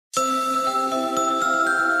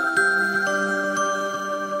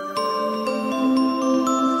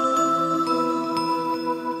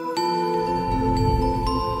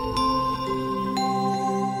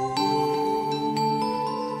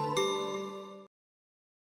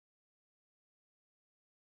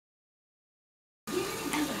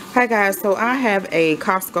Hi guys, so I have a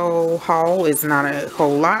Costco haul. It's not a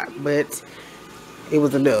whole lot, but it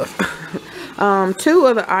was enough. Two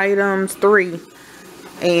other items, three,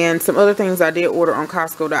 and some other things I did order on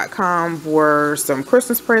Costco.com were some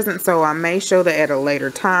Christmas presents, so I may show that at a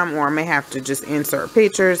later time, or I may have to just insert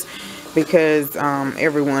pictures because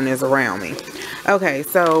everyone is around me. Okay,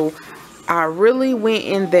 so I really went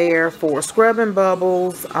in there for scrubbing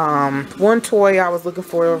bubbles. One toy I was looking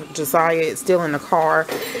for, Josiah, it's still in the car.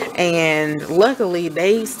 And luckily,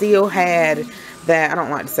 they still had that, I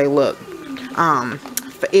don't like to say look,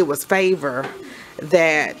 it was favor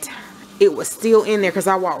that it was still in there because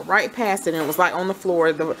I walked right past it and it was like on the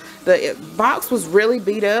floor. The box was really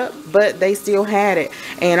beat up, but they still had it.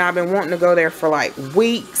 And I've been wanting to go there for like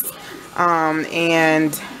weeks.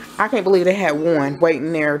 And I can't believe they had one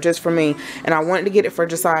waiting there just for me, and I wanted to get it for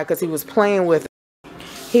Josiah because he was playing with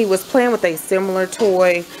a similar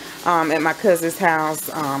toy at my cousin's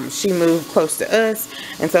house. She moved close to us,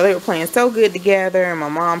 and so they were playing so good together, and my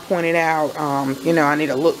mom pointed out you know, I need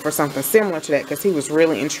to look for something similar to that because he was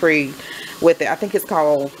really intrigued with it. I think it's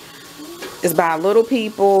by Little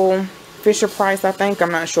People, Fisher Price, I think,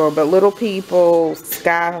 I'm not sure, but Little People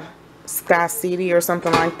Sky City or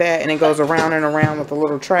something like that, and it goes around and around with a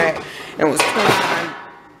little track, and it was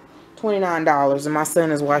 $29, and my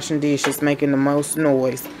son is washing dishes making the most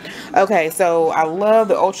noise. Okay, so I love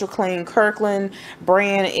the Ultra Clean Kirkland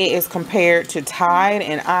brand. It is compared to Tide,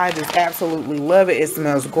 and I just absolutely love it. It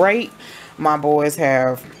smells great. My boys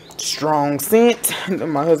have strong scent.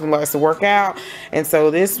 My husband likes to work out, and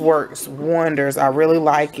so this works wonders. I really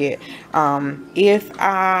like it. If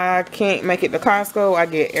I can't make it to Costco, I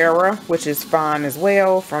get Era, which is fine as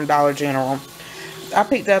well, from Dollar General. I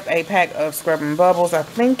picked up a pack of scrubbing bubbles. I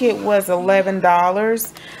think it was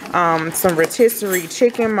 $11. Some rotisserie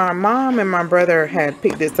chicken. My mom and my brother had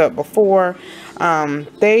picked this up before.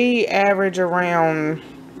 They average around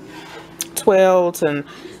 $12 to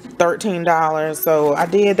 $13. So I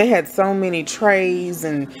did. They had so many trays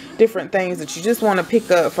and different things that you just want to pick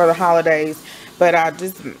up for the holidays. But I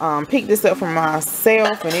just picked this up for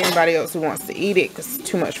myself and anybody else who wants to eat it because it's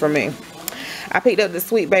too much for me. I picked up the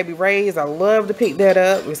Sweet Baby Ray's. I love to pick that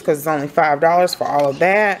up. It's because it's only $5 for all of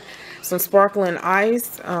that. Some sparkling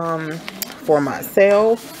ice for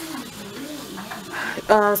myself.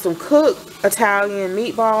 Some cooked Italian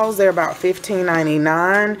meatballs. They're about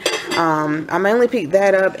 $15.99. I mainly picked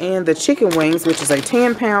that up, and the chicken wings, which is a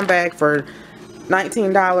 10-pound bag for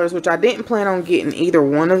 $19, which I didn't plan on getting either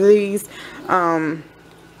one of these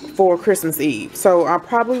for Christmas Eve. So I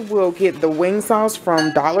probably will get the wing sauce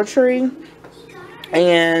from Dollar Tree.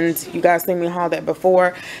 And you guys seen me haul that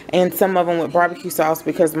before, and some of them with barbecue sauce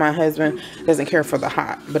because my husband doesn't care for the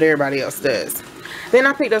hot, but everybody else does. Then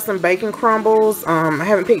I picked up some bacon crumbles. I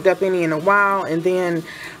haven't picked up any in a while. And then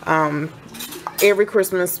every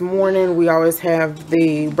Christmas morning we always have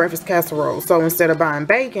the breakfast casserole. So instead of buying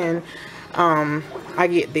bacon, I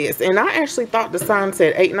get this. And I actually thought the sign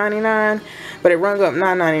said $8.99, but it rung up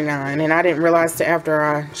 $9.99, and I didn't realize till after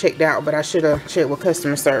I checked out, but I should have checked with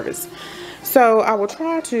customer service. So I will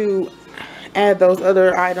try to add those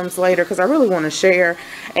other items later because I really want to share.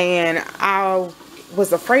 And I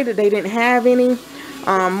was afraid that they didn't have any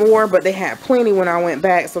more, but they had plenty when I went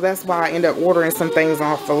back. So that's why I ended up ordering some things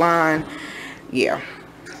off the line. Yeah.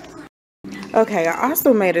 Okay, I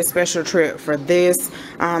also made a special trip for this.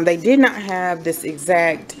 They did not have this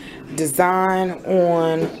exact design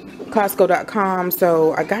on Costco.com,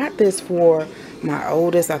 so I got this for my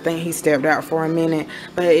oldest. I think he stepped out for a minute,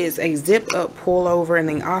 but it's a zip up pullover, and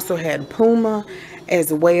they also had Puma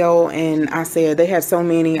as well. And I said they have so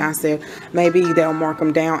many, I said maybe they'll mark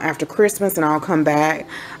them down after Christmas and I'll come back,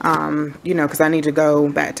 you know, because I need to go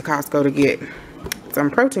back to Costco to get some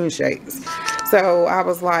protein shakes. So I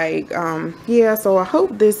was like, yeah, so I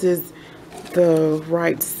hope this is the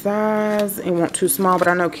right size. It wasn't too small, but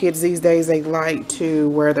I know kids these days, they like to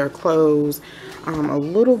wear their clothes a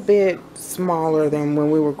little bit smaller than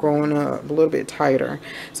when we were growing up, a little bit tighter.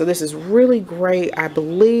 So this is really great. I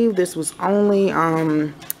believe this was only how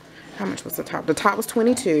much was the top? The top was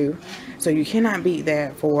 $22, so you cannot beat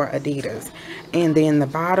that for Adidas. And then the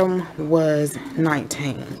bottom was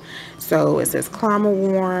 $19. So it says Climate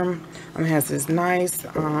Warm. It has this nice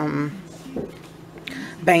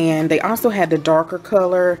band. They also had the darker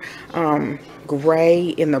color gray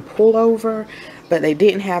in the pullover, but they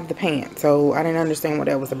didn't have the pants, so I didn't understand what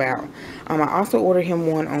that was about. I also ordered him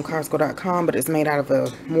one on Costco.com, but it's made out of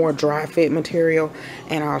a more dry fit material,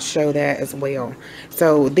 and I'll show that as well.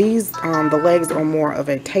 So these, the legs are more of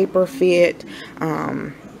a taper fit.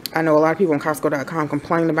 I know a lot of people on Costco.com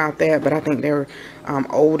complain about that, but I think they're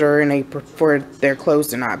older and they prefer their clothes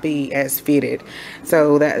to not be as fitted.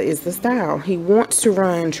 So that is the style. He wants to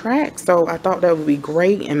run track, so I thought that would be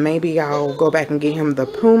great, and maybe I'll go back and get him the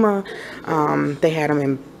Puma. They had them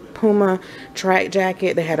in Puma track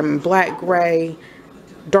jacket. They had them in black, gray,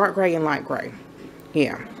 dark gray, and light gray.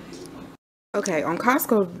 Yeah. Okay, on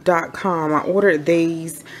Costco.com, I ordered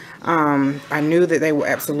these. I knew that they would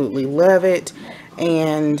absolutely love it,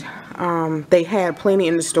 and they had plenty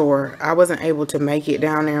in the store. I wasn't able to make it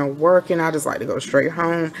down there and work, and I just like to go straight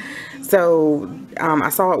home. So I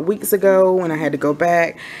saw it weeks ago when I had to go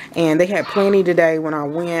back, and they had plenty today when I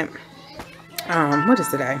went. What is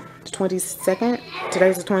today? The 22nd?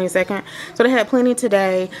 Today's the 22nd. So they had plenty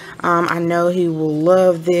today. I know he will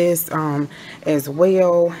love this as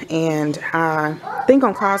well. And I think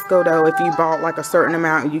on Costco, though, if you bought like a certain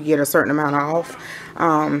amount, you get a certain amount off.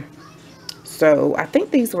 So I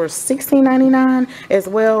think these were $16.99 as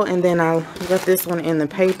well. And then I left this one in the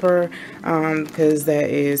paper because that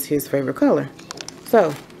is his favorite color.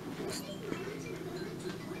 So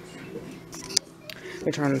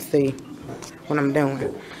we're trying to see what I'm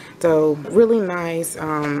doing. So really nice.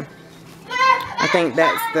 I think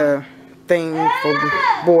that's the thing for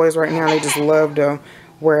boys right now. They just love to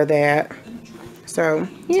wear that. So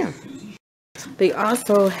yeah. They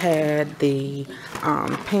also had the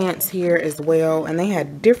pants here as well, and they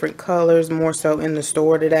had different colors more so in the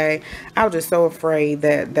store today. I was just so afraid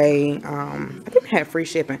that they I think they had free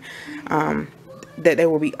shipping, that they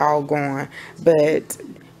would be all gone. But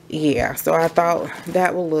yeah, so I thought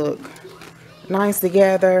that will look nice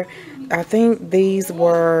together. I think these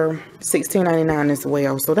were $16.99 as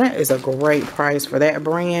well, so that is a great price for that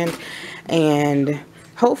brand. And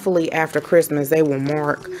hopefully after Christmas they will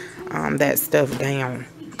mark that stuff down.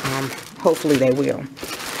 Hopefully they will.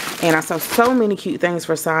 And I saw so many cute things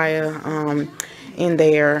for Saya in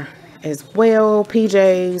there as well.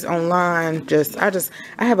 PJs online.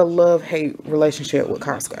 I have a love-hate relationship with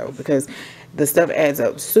Costco because the stuff adds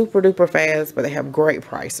up super duper fast, but they have great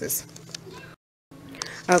prices.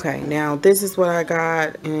 Okay, now this is what I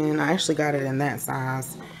got, and I actually got it in that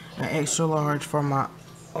size, an extra large for my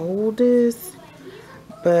oldest,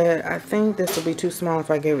 but I think this will be too small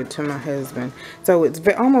if I gave it to my husband. So it's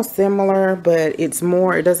almost similar, but it's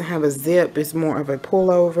more, it doesn't have a zip, it's more of a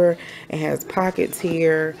pullover. It has pockets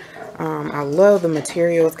here. I love the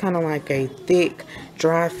material. It's kind of like a thick,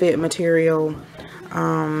 dry fit material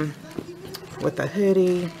with a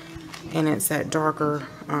hoodie, and it's that darker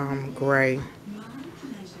gray.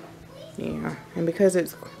 Yeah, and because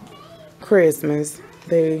it's Christmas,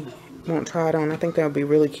 they won't try it on. I think that would be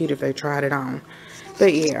really cute if they tried it on.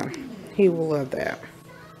 But yeah, he will love that.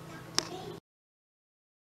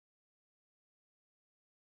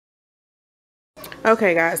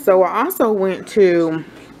 Okay, guys, so I also went to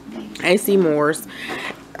AC Moore's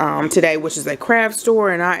today, which is a craft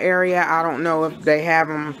store in our area. I don't know if they have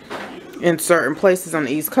them in certain places on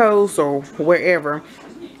the East Coast or wherever.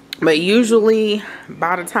 But usually,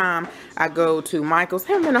 by the time I go to Michael's,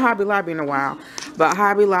 haven't been to Hobby Lobby in a while, but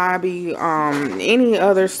Hobby Lobby, any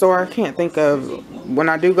other store, I can't think of. When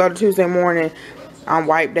I do go to Tuesday morning, I'm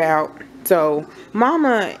wiped out. So,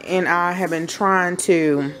 Mama and I have been trying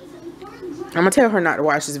to, I'm going to tell her not to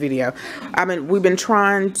watch this video. We've been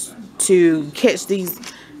trying to catch these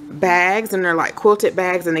bags, and they're like quilted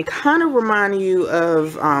bags, and they kind of remind you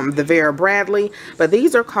of the Vera Bradley, but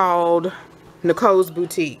these are called Nicole's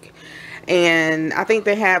Boutique, and I think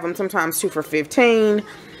they have them sometimes 2 for $15.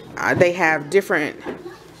 They have different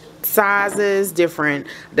sizes,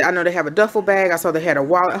 I know they have a duffel bag. I saw they had a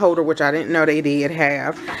wallet holder, which I didn't know they did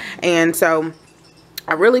have. And so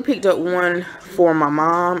I really picked up one for my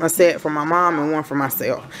mom, a set for my mom, and one for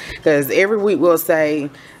myself, because every week we'll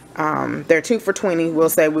say they're 2 for $20. We'll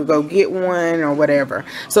say we'll go get one or whatever.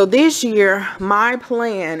 So this year, my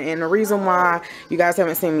plan, and the reason why you guys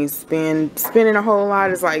haven't seen me spending a whole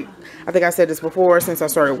lot is, like, I think I said this before, since I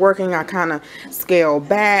started working, I kind of scaled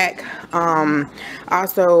back.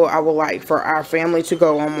 Also, I would like for our family to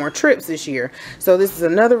go on more trips this year. So this is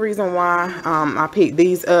another reason why I picked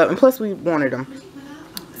these up, and plus we wanted them.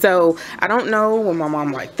 So I don't know when my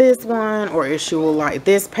mom liked this one, or if she will like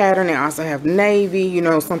this pattern. They also have navy, you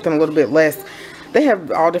know, something a little bit less. They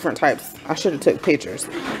have all different types. I should have took pictures.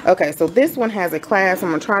 Okay, so this one has a clasp. I'm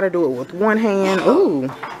gonna try to do it with one hand. Ooh,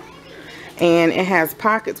 and it has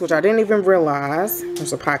pockets, which I didn't even realize.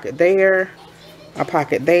 There's a pocket there, a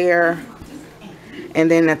pocket there, and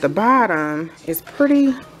then at the bottom it's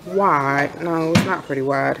pretty wide. No, it's not pretty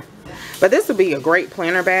wide. But this would be a great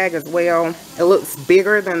planner bag as well. It looks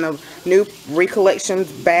bigger than the new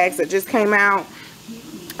Recollections bags that just came out.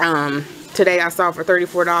 Today I saw for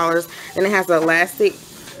 $34. And it has an elastic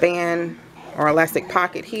band or elastic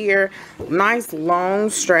pocket here. Nice long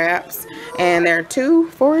straps. And they're 2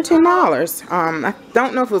 for $10. I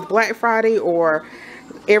don't know if it was Black Friday or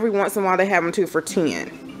every once in a while they have them 2 for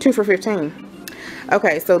 10. 2 for 15.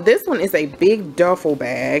 Okay, so this one is a big duffel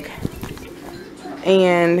bag.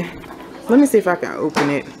 And let me see if I can open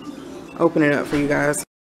it up for you guys.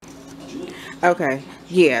 Okay,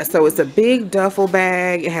 yeah, so it's a big duffel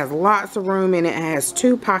bag. It has lots of room in it. It has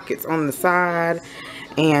 2 pockets on the side.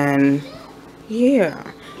 And yeah,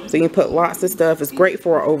 so you can put lots of stuff. It's great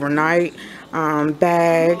for an overnight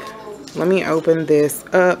bag. Let me open this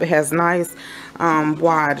up. It has nice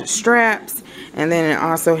wide straps, and then it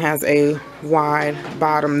also has a wide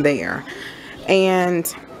bottom there.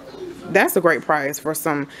 And that's a great price for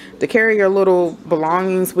to carry your little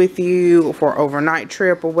belongings with you for overnight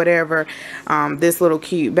trip or whatever. This little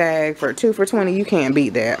cute bag for 2 for $20, you can't beat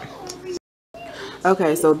that.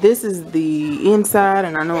 Okay, so this is the inside,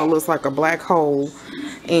 and I know it looks like a black hole,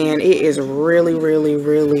 and it is really, really,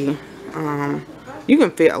 really, you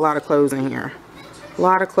can fit a lot of clothes in here. A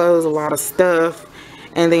lot of clothes, a lot of stuff.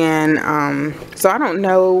 And then, so I don't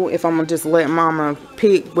know if I'm gonna just let mama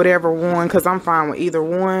pick whatever one, because I'm fine with either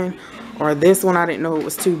one. Or this one, I didn't know it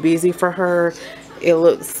was too busy for her. It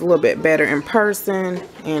looks a little bit better in person.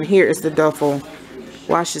 And here is the duffel,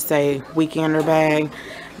 well, I should say weekender bag.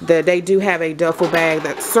 They do have a duffel bag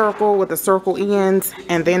that's circle with the circle ends.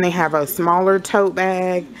 And then they have a smaller tote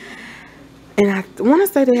bag. And I want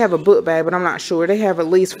to say they have a book bag, but I'm not sure. They have at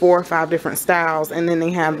least 4 or 5 different styles. And then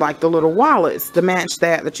they have like the little wallets to match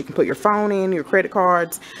that you can put your phone in, your credit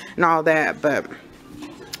cards, and all that. But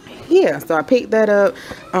yeah, so I picked that up,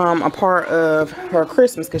 a part of her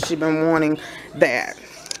Christmas, because she's been wanting that.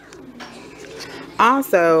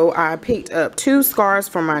 Also, I picked up 2 scarves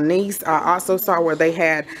for my niece. I also saw where they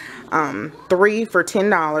had 3 for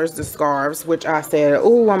 $10, the scarves, which I said,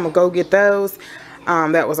 oh, I'm gonna go get those.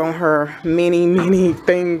 That was on her many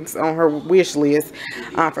things on her wish list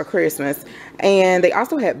for Christmas. And they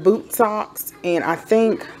also had boot socks, and I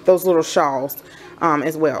think those little shawls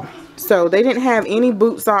as well. So they didn't have any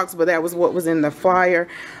boot socks, but that was what was in the flyer,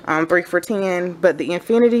 3 for $10. But the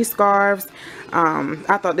infinity scarves,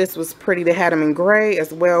 I thought this was pretty. They had them in gray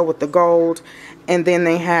as well with the gold, and then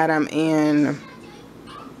they had them in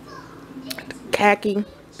khaki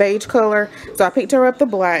beige color. So I picked her up the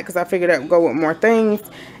black because I figured that would go with more things.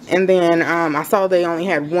 And then I saw they only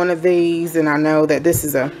had 1 of these, and I know that this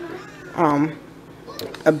is a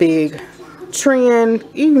big trend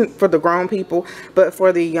even for the grown people, but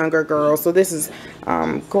for the younger girls. So this is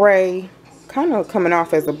gray, kind of coming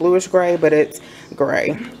off as a bluish gray, but it's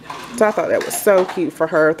gray. So I thought that was so cute for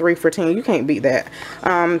her. 3 for $10, you can't beat that.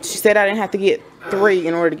 She said I didn't have to get 3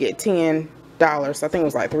 in order to get $10. I think it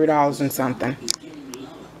was like $3 and something.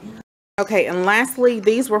 Okay, and lastly,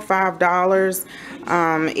 these were $5.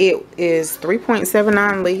 It is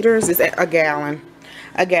 3.79 liters. It's a gallon.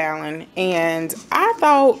 And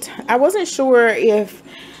I wasn't sure if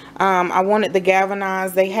I wanted the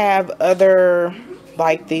galvanized. They have other,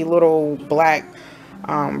 like the little black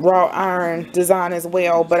wrought iron design as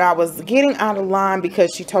well, but I was getting out of line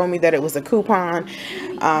because she told me that it was a coupon.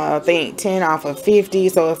 I think 10 off of 50.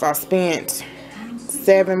 So if I spent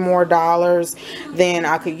 $7 more, then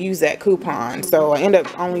I could use that coupon. So I ended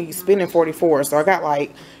up only spending $44. So I got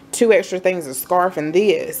like 2 extra things, a scarf and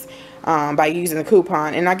this, by using the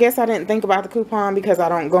coupon. And I guess I didn't think about the coupon because I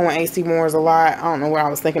don't go in AC Moore's a lot. I don't know what I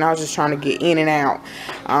was thinking. I was just trying to get in and out.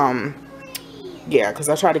 Yeah, because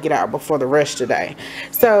I tried to get out before the rush today.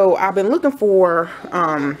 So I've been looking for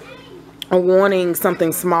wanting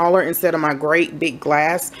something smaller instead of my great big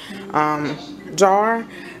glass jar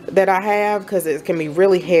that I have, because it can be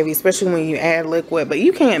really heavy, especially when you add liquid. But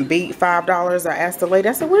you can't beat $5. I asked the lady,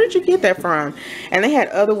 I said, where did you get that from? And they had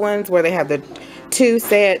other ones where they have the 2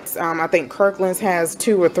 sets. I think Kirkland's has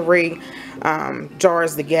 2 or 3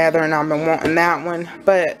 jars together, and I've been wanting that one.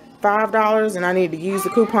 But $5, and I need to use the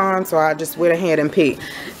coupon, so I just went ahead and picked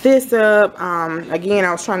this up. Again,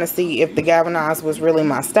 I was trying to see if the galvanized was really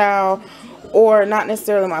my style, or not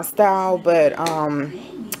necessarily my style, but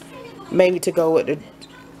maybe to go with the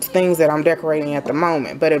things that I'm decorating at the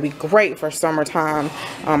moment. But it'd be great for summertime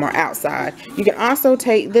or outside. You can also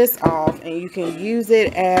take this off and you can use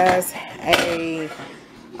it as a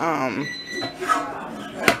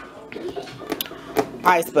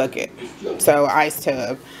ice bucket, so ice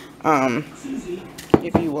tub,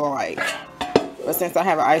 if you will like. But since I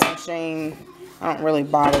have an ice machine, I don't really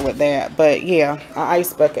bother with that. But yeah, an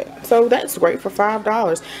ice bucket. So that's great for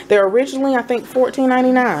 $5. They're originally, I think,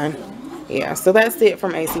 $14.99. Yeah, so that's it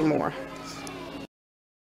from AC Moore.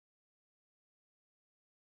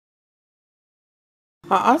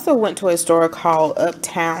 I also went to a store called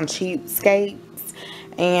Uptown Cheapskates,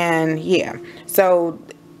 and yeah, so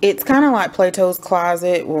it's kind of like Plato's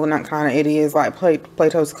Closet. Well, not kind of, it is like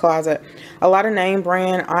Plato's Closet. A lot of name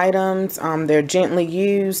brand items. They're gently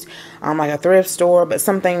used, like a thrift store, but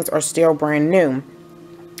some things are still brand new.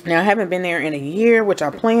 Now, I haven't been there in a year, which I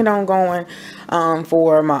planned on going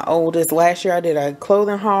for my oldest. Last year, I did a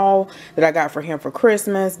clothing haul that I got for him for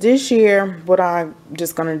Christmas. This year, what I'm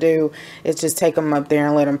just going to do is just take him up there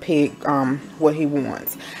and let him pick what he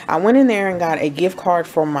wants. I went in there and got a gift card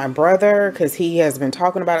for my brother because he has been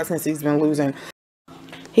talking about it since he's been losing.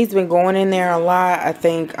 He's been going in there a lot. I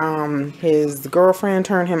think his girlfriend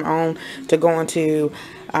turned him on to going to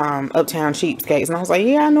Uptown Cheapskates. And I was like,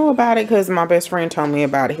 yeah, I know about it because my best friend told me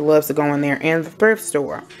about it. He loves to go in there and the thrift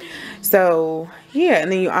store. So, yeah. And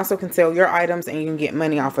then you also can sell your items and you can get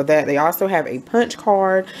money off of that. They also have a punch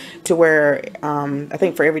card to where I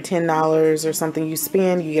think for every $10 or something you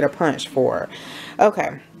spend, you get a punch for.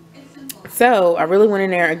 Okay. So, I really went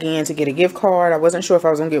in there again to get a gift card. I wasn't sure if I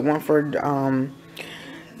was going to get one for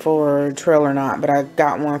Trill or not, but I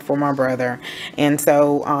got one for my brother. And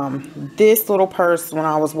so this little purse, when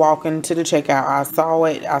I was walking to the checkout, I saw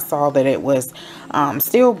it. I saw that it was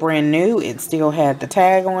still brand new. It still had the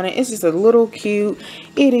tag on it. It's just a little cute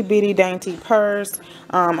itty bitty dainty purse.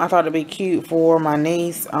 I thought it'd be cute for my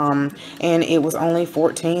niece, and it was only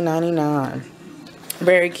 $14.99.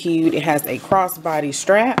 Very cute. It has a crossbody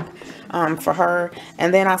strap for her.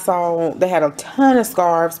 And then I saw they had a ton of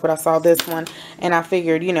scarves, but I saw this one and I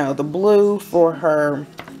figured, you know, the blue for her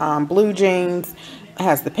blue jeans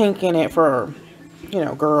has the pink in it for, you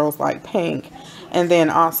know, girls like pink. And then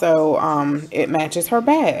also it matches her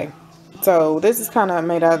bag. So this is kind of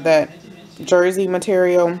made out of that jersey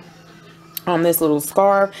material on this little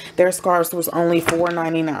scarf. Their scarves was only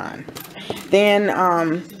 $4.99. Then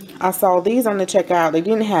I saw these on the checkout. They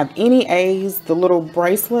didn't have any A's, the little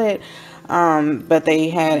bracelet, but they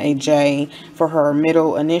had a J for her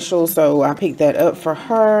middle initial. So I picked that up for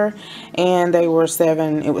her, and they were it was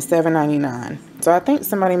 $7.99. So I think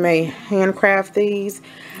somebody may handcraft these.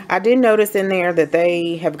 I did notice in there that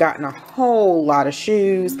they have gotten a whole lot of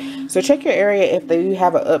shoes. So check your area if they do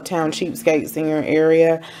have an Uptown Cheapskates in your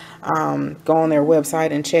area. Go on their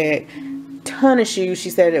website and check. Ton of shoes. She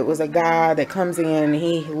said it was a guy that comes in and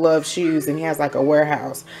he loves shoes, and he has like a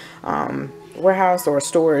warehouse or a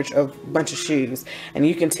storage of a bunch of shoes, and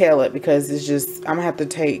you can tell it because it's just, I'm gonna have to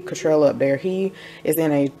take Cottrell up there. He is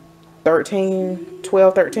in a 13,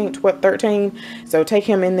 so take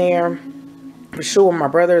him in there for sure. My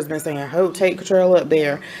brother has been saying, "Hope, take Cottrell up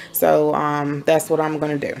there." So that's what I'm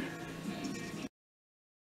gonna do.